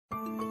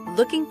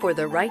Looking for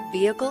the right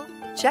vehicle?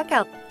 Check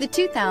out the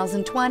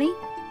 2020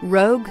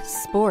 Rogue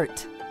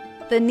Sport.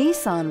 The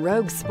Nissan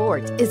Rogue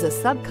Sport is a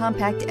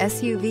subcompact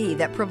SUV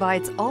that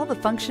provides all the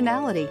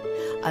functionality.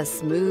 A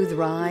smooth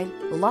ride,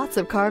 lots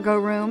of cargo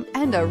room,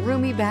 and a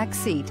roomy back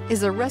seat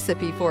is a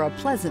recipe for a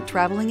pleasant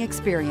traveling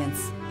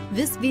experience.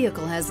 This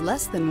vehicle has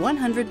less than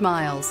 100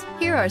 miles.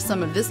 Here are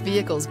some of this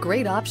vehicle's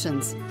great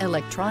options: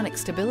 electronic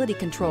stability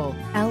control,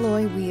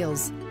 alloy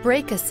wheels,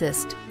 brake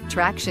assist,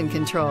 traction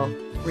control,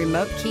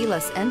 remote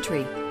keyless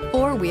entry,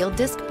 four-wheel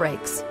disc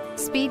brakes,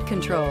 speed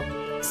control,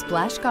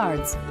 splash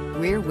guards,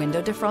 rear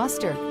window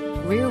defroster,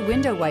 rear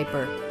window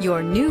wiper.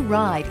 Your new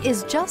ride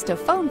is just a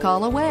phone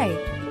call away.